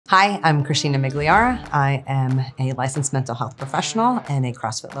Hi, I'm Christina Migliara. I am a licensed mental health professional and a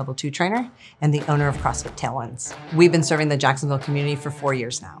CrossFit Level 2 trainer and the owner of CrossFit Tailwinds. We've been serving the Jacksonville community for 4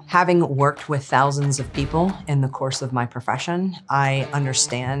 years now. Having worked with thousands of people in the course of my profession, I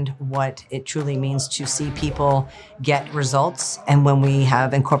understand what it truly means to see people get results. And when we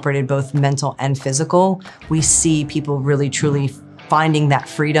have incorporated both mental and physical, we see people really truly finding that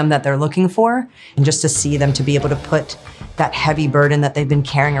freedom that they're looking for, and just to see them to be able to put that heavy burden that they've been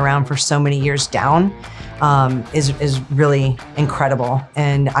carrying around for so many years down is really incredible,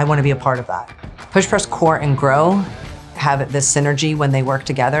 and I want to be a part of that. PushPress Core and Grow have this synergy when they work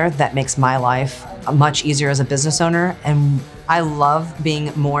together that makes my life much easier as a business owner, and I love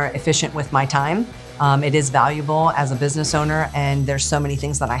being more efficient with my time. It is valuable as a business owner, and there's so many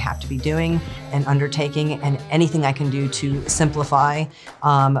things that I have to be doing and undertaking, and anything I can do to simplify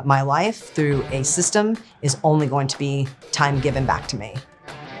my life through a system is only going to be time given back to me.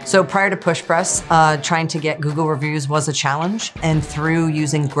 So prior to PushPress, trying to get Google reviews was a challenge, and through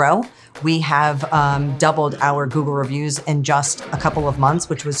using Grow, we have doubled our Google reviews in just a couple of months,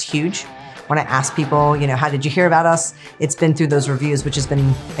 which was huge. When I ask people, how did you hear about us? It's been through those reviews, which has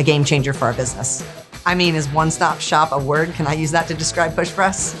been a game changer for our business. I mean, is one-stop shop a word? Can I use that to describe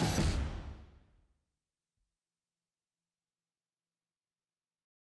PushPress?